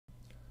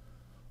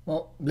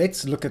Well,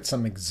 let's look at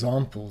some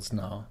examples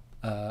now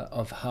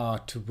of how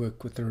to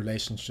work with the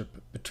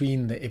relationship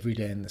between the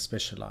everyday and the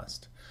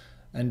specialized.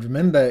 And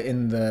remember,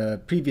 in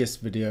the previous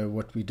video,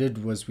 what we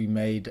did was we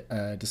made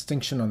a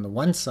distinction on the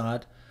one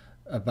side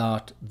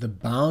about the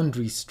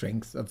boundary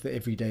strength of the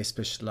everyday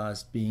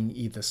specialized being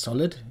either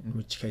solid, in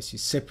which case you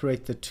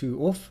separate the two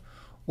off,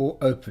 or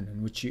open,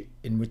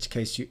 in which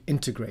case you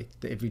integrate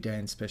the everyday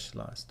and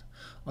specialized.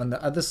 On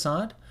the other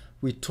side,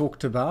 we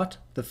talked about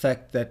the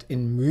fact that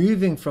in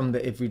moving from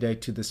the everyday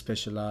to the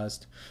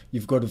specialized,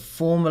 you've got to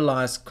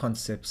formalize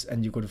concepts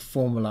and you've got to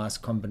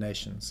formalize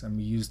combinations. And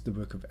we used the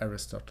work of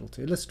Aristotle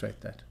to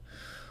illustrate that.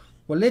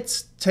 Well,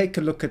 let's take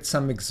a look at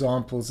some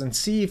examples and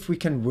see if we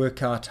can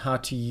work out how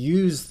to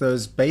use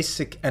those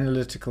basic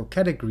analytical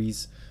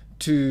categories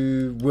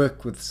to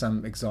work with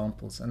some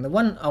examples. And the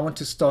one I want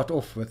to start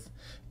off with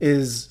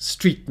is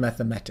street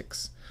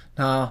mathematics.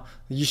 Now,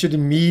 you should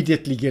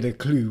immediately get a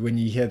clue when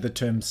you hear the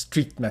term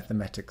street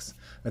mathematics.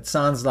 It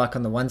sounds like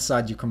on the one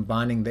side you're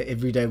combining the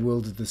everyday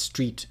world of the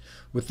street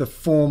with the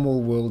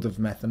formal world of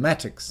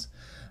mathematics.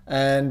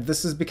 And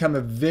this has become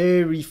a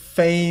very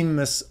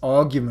famous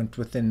argument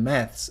within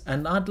maths,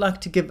 and I'd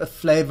like to give a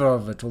flavor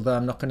of it, although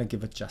I'm not going to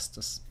give it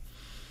justice.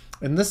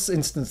 In this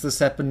instance, this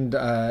happened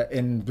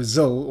in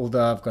Brazil,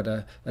 although I've got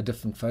a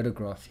different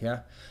photograph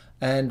here.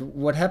 And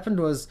what happened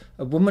was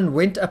a woman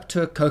went up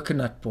to a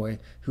coconut boy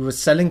who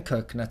was selling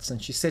coconuts, and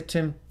she said to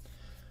him,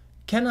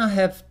 "Can I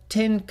have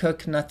 10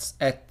 coconuts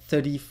at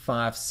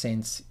 35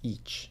 cents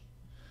each?"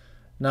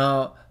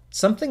 Now,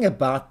 something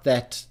about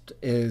that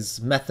is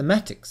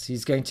mathematics.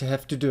 He's going to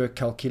have to do a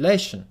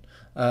calculation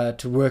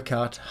to work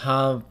out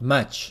how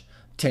much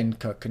 10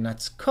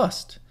 coconuts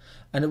cost.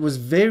 And it was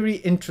very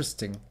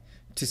interesting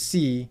to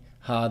see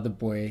how the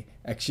boy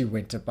actually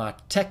went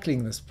about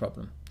tackling this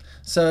problem.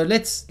 So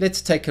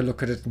let's take a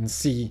look at it and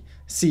see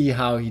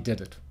how he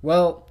did it.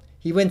 Well,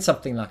 he went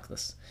something like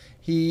this.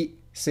 He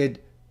said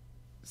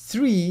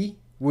 3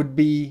 would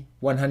be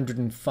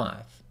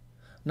 105.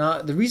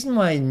 Now, the reason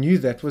why he knew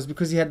that was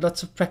because he had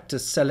lots of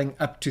practice selling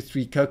up to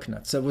 3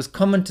 coconuts. So it was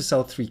common to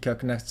sell 3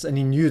 coconuts, and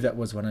he knew that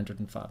was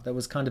 105. That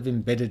was kind of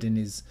embedded in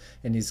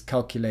his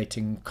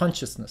calculating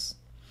consciousness.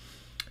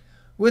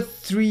 With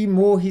 3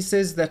 more, he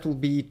says that will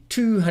be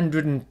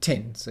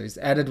 210. So he's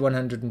added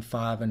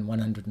 105 and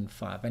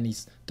 105, and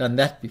he's done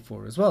that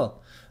before as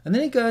well. And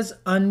then he goes,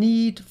 I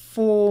need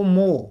 4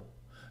 more.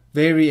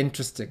 Very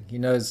interesting. He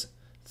knows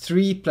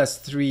 3 plus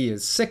 3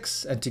 is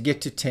 6, and to get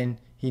to 10,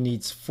 he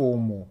needs 4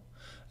 more.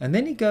 And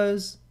then he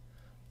goes,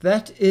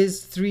 that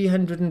is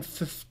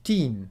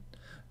 315.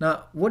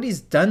 Now, what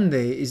he's done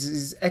there is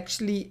he's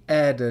actually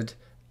added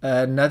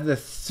another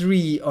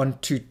 3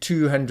 onto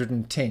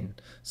 210.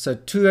 So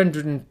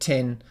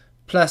 210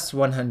 plus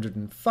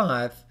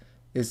 105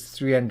 is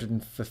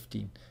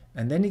 315.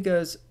 And then he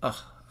goes,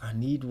 I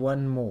need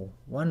one more.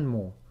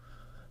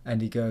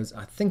 And he goes,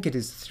 I think it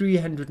is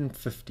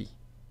 350.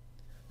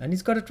 And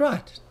he's got it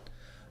right.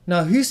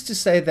 Now, who's to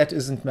say that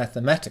isn't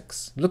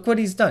mathematics? Look what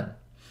he's done.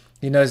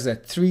 He knows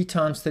that 3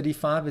 times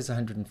 35 is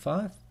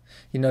 105.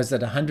 He knows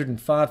that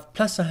 105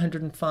 plus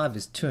 105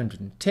 is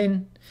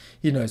 210.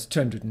 He knows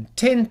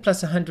 210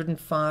 plus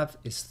 105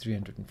 is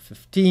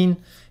 315.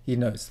 He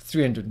knows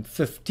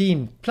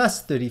 315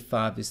 plus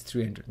 35 is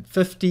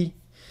 350.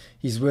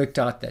 He's worked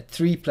out that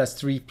 3 plus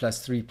 3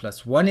 plus 3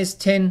 plus 1 is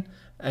 10.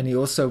 And he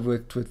also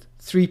worked with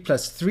 3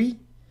 plus 3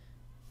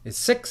 is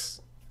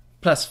 6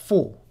 plus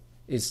 4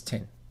 is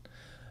 10.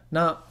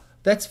 Now,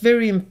 that's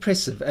very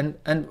impressive.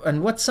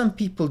 And what some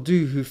people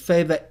do who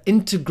favor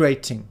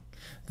integrating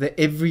the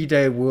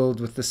everyday world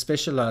with the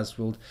specialized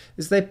world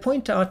is they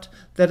point out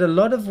that a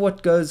lot of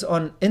what goes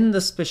on in the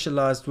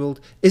specialized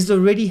world is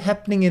already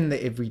happening in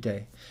the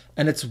everyday.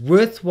 And it's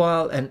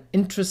worthwhile and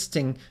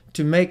interesting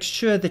to make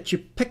sure that you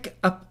pick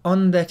up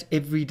on that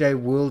everyday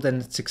world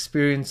and its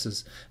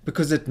experiences,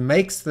 because it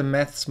makes the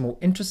maths more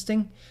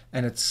interesting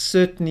and it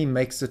certainly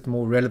makes it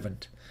more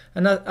relevant.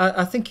 And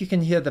I think you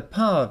can hear the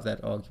power of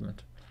that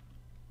argument.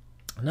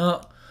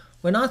 Now,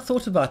 when I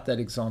thought about that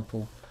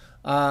example,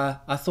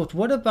 I thought,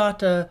 what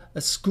about a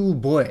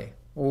schoolboy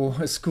or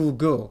a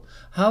schoolgirl?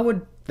 How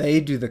would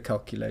they do the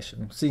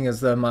calculation, seeing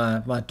as though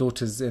my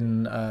daughter's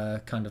in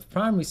kind of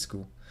primary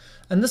school?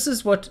 And this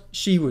is what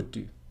she would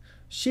do.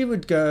 She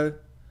would go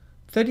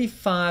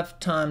 35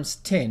 times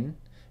 10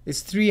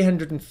 is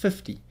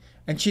 350.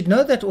 And she'd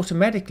know that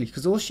automatically,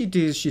 because all she'd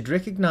do is she'd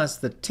recognize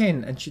the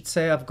 10 and she'd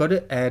say, I've got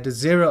to add a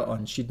 0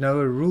 on. She'd know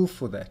a rule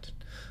for that.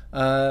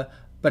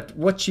 But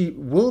what she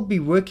will be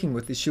working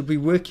with is she'll be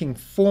working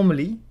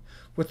formally,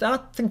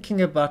 without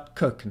thinking about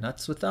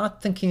coconuts,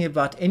 without thinking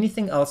about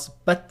anything else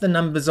but the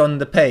numbers on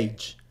the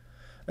page.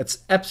 It's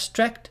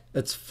abstract,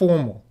 it's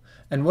formal.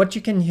 And what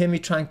you can hear me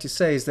trying to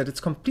say is that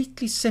it's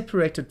completely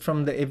separated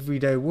from the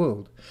everyday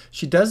world.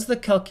 She does the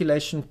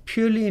calculation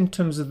purely in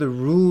terms of the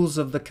rules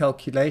of the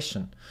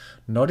calculation,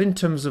 not in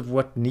terms of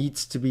what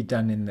needs to be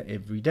done in the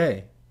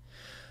everyday.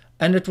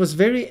 And it was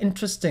very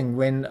interesting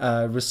when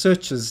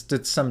researchers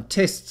did some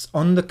tests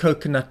on the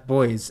coconut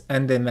boys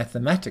and their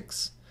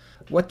mathematics.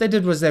 What they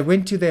did was they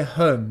went to their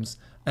homes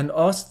and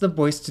asked the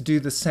boys to do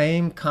the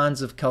same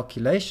kinds of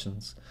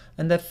calculations.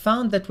 And they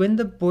found that when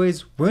the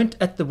boys weren't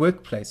at the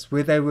workplace,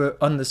 where they were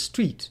on the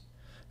street,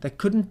 they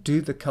couldn't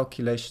do the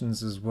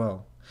calculations as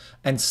well.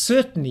 And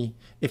certainly,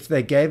 if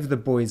they gave the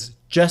boys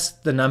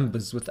just the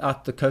numbers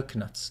without the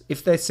coconuts,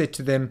 if they said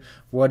to them,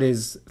 what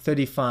is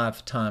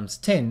 35 times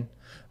 10,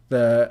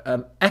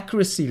 the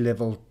accuracy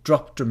level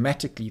dropped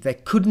dramatically. They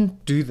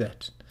couldn't do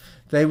that.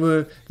 They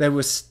were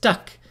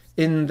stuck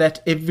in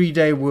that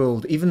everyday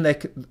world, even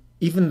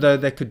though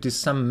they could do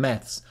some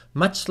maths,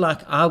 much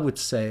like I would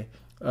say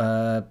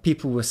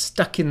people were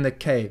stuck in the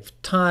cave,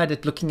 tired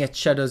at looking at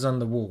shadows on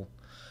the wall.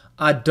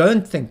 I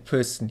don't think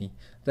personally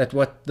that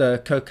what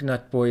the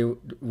coconut boy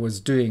was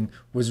doing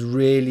was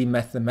really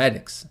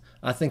mathematics.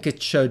 I think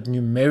it showed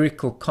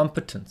numerical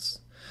competence.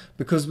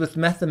 Because with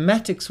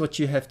mathematics, what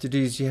you have to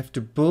do is you have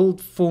to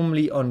build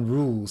formally on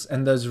rules,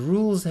 and those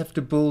rules have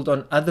to build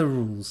on other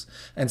rules.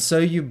 And so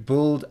you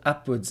build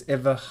upwards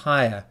ever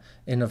higher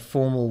in a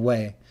formal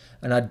way.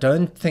 And I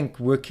don't think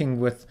working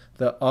with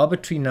the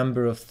arbitrary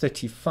number of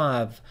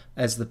 35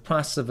 as the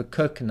price of a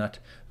coconut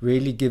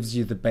really gives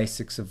you the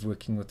basics of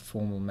working with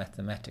formal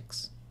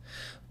mathematics.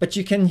 But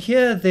you can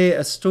hear there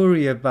a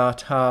story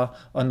about how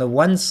on the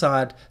one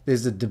side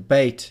there's a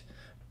debate.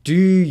 Do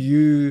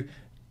you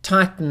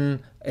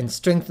tighten and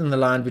strengthen the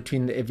line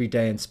between the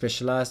everyday and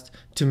specialized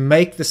to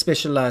make the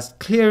specialized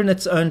clear in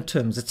its own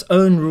terms, its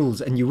own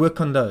rules, and you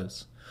work on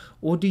those?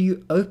 Or do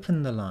you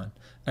open the line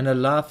and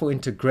allow for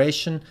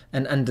integration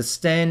and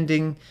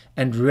understanding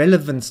and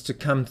relevance to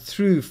come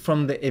through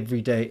from the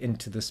everyday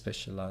into the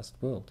specialized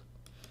world?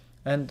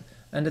 And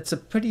it's a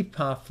pretty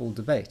powerful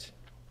debate.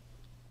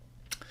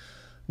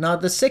 Now,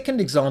 the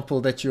second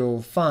example that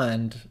you'll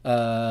find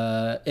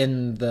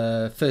in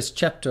the first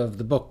chapter of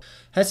the book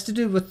has to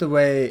do with the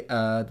way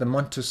the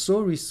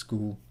Montessori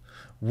school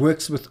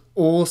works with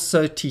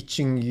also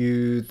teaching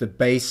you the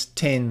base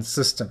 10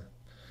 system,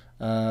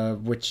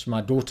 which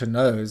my daughter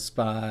knows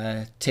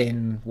by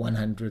 10,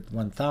 100,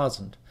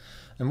 1000.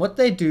 And what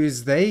they do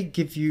is they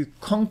give you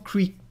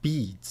concrete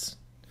beads,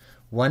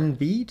 one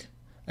bead,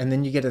 and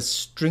then you get a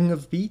string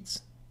of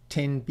beads,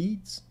 10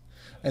 beads,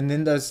 and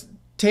then those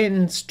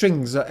 10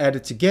 strings are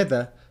added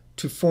together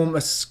to form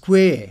a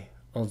square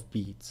of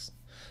beads.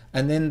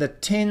 And then the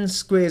 10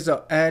 squares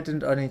are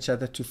added on each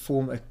other to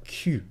form a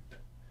cube.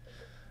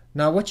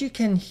 Now what you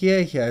can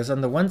hear here is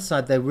on the one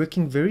side they're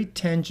working very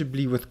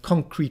tangibly with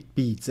concrete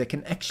beads. They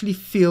can actually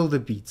feel the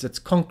beads. It's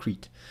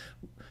concrete.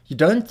 You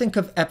don't think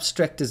of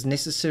abstract as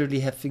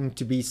necessarily having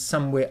to be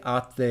somewhere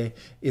out there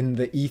in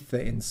the ether,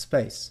 in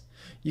space.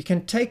 You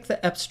can take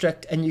the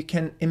abstract and you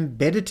can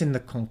embed it in the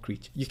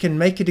concrete. You can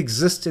make it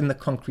exist in the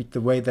concrete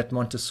the way that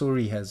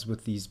Montessori has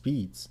with these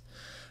beads.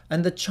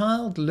 And the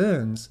child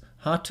learns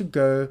how to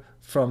go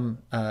from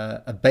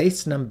a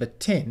base number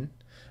 10.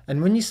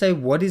 And when you say,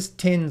 what is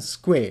 10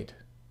 squared?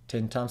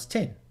 10 times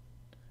 10.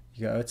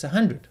 You go, it's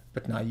 100.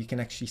 But now you can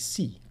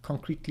actually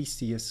concretely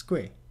see a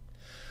square.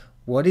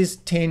 What is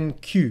 10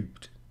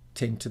 cubed?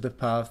 10 to the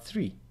power of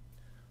 3.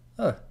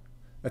 Oh,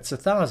 that's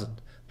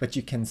 1000. But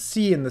you can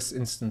see in this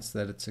instance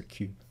that it's a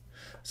cube.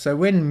 So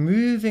when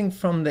moving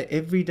from the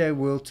everyday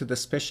world to the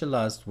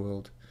specialized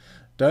world,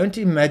 don't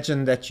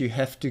imagine that you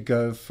have to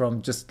go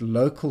from just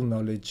local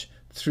knowledge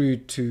through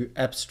to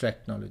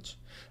abstract knowledge.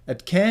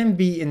 It can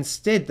be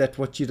instead that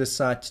what you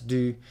decide to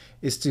do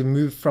is to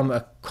move from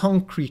a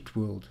concrete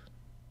world,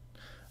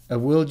 a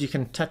world you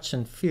can touch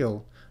and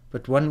feel,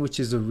 but one which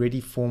is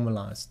already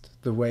formalized,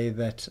 the way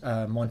that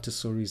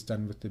Montessori is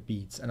done with the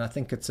beads. And I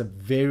think it's a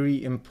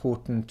very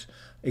important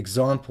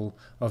example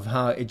of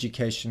how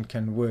education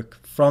can work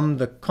from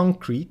the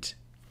concrete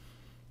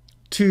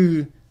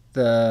to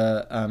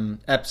the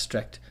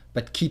abstract,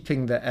 but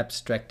keeping the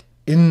abstract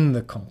in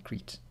the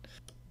concrete.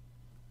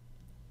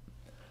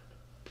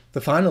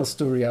 The final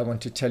story I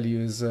want to tell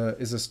you is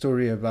a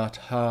story about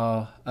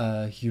how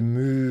you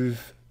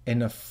move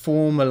in a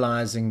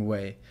formalizing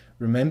way.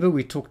 Remember,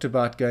 we talked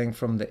about going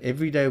from the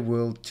everyday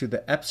world to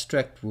the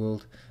abstract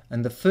world,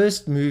 and the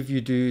first move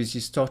you do is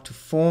you start to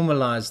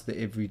formalize the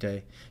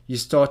everyday. You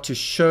start to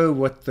show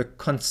what the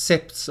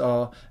concepts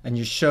are, and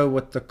you show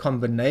what the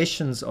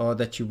combinations are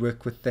that you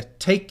work with that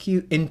take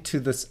you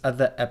into this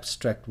other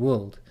abstract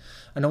world.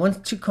 And I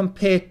want to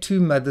compare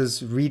two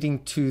mothers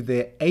reading to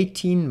their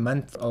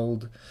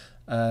 18-month-old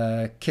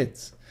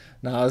kids.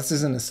 Now, this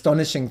is an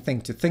astonishing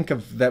thing to think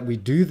of, that we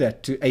do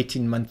that to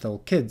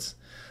 18-month-old kids.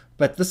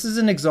 But this is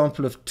an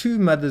example of two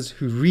mothers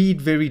who read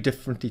very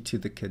differently to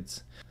the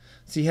kids.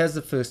 See, here's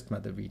the first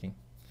mother reading.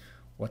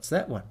 What's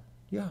that one?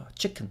 Yeah,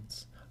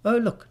 chickens. Oh,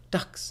 look,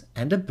 ducks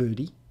and a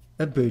birdie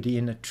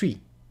in a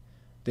tree.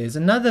 There's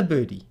another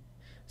birdie.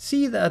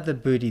 See the other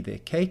birdie there,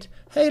 Kate?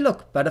 Hey,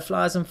 look,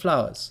 butterflies and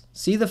flowers.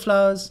 See the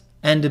flowers?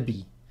 And a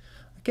bee.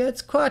 Okay,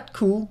 it's quite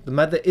cool. The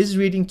mother is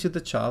reading to the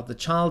child. The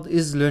child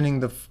is learning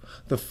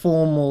the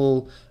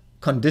formal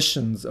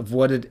conditions of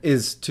what it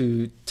is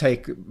to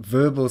take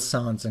verbal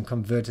sounds and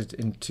convert it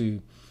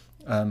into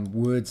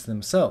words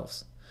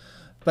themselves.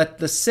 But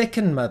the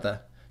second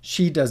mother,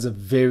 she does a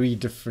very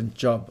different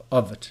job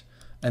of it.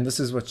 And this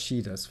is what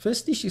she does.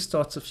 Firstly, she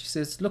starts off, she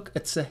says, look,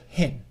 it's a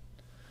hen.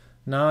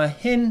 Now, a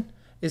hen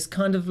is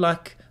kind of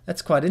like,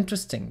 that's quite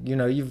interesting. You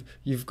know,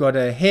 you've got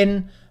a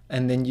hen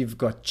and then you've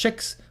got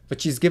chicks, but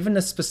she's given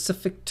a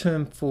specific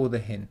term for the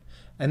hen.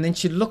 And then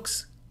she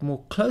looks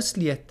more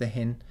closely at the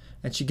hen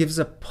and she gives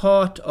a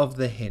part of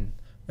the hen,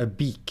 a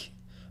beak,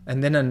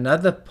 and then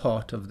another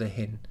part of the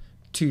hen,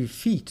 2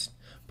 feet.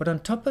 But on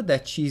top of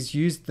that, she's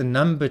used the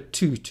number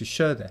 2 to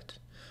show that.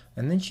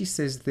 And then she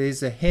says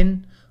there's a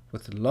hen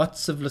with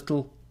lots of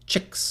little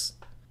chicks.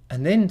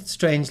 And then,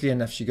 strangely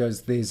enough, she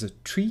goes, there's a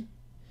tree.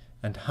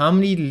 And how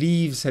many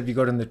leaves have you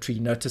got on the tree?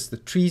 Notice the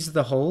tree's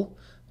the whole,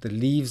 the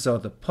leaves are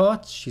the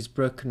parts. She's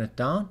broken it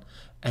down.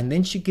 And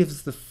then she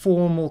gives the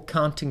formal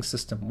counting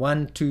system.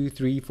 1, 2,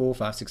 3, 4,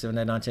 5, 6, 7,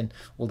 8, 9, 10,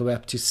 all the way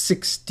up to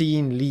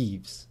 16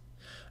 leaves.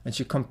 And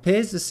she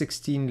compares the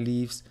 16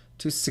 leaves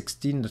to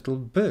 16 little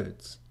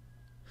birds.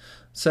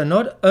 So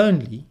not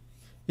only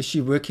is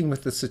she working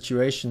with the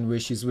situation where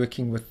she's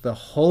working with the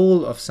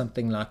whole of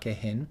something like a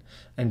hen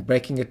and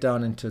breaking it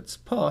down into its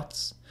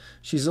parts,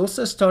 she's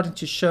also starting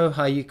to show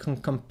how you can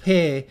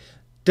compare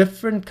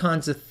different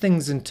kinds of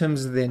things in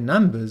terms of their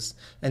numbers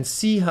and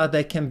see how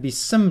they can be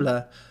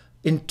similar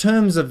in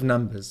terms of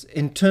numbers,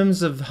 in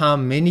terms of how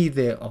many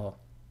there are.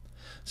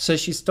 So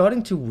she's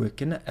starting to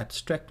work in an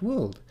abstract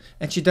world.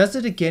 And she does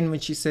it again when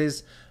she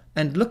says,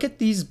 and look at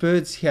these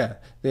birds here.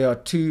 There are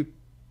 2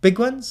 big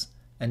ones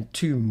and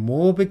 2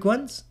 more big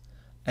ones,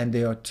 and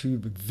there are 2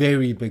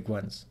 very big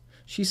ones.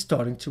 She's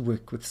starting to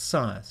work with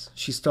size.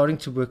 She's starting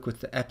to work with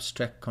the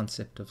abstract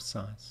concept of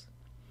size.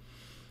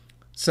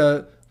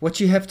 So what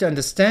you have to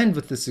understand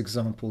with this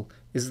example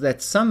is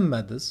that some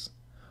mothers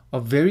are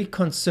very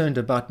concerned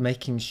about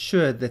making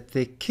sure that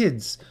their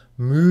kids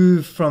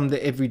move from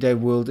the everyday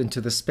world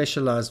into the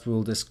specialized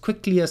world as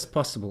quickly as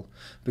possible,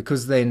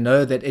 because they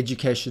know that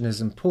education is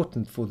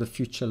important for the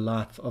future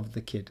life of the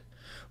kid.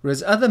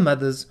 Whereas other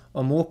mothers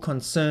are more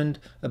concerned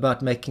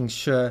about making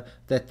sure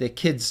that their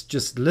kids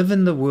just live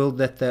in the world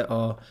that they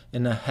are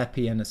in a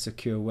happy and a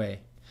secure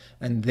way.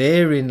 And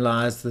therein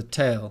lies the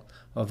tale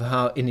of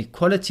how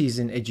inequalities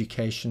in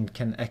education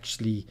can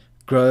actually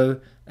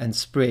grow and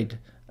spread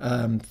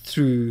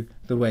through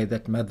the way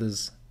that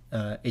mothers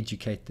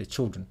educate their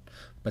children.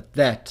 But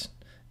that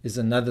is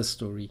another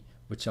story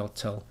which I'll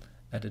tell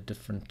at a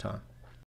different time.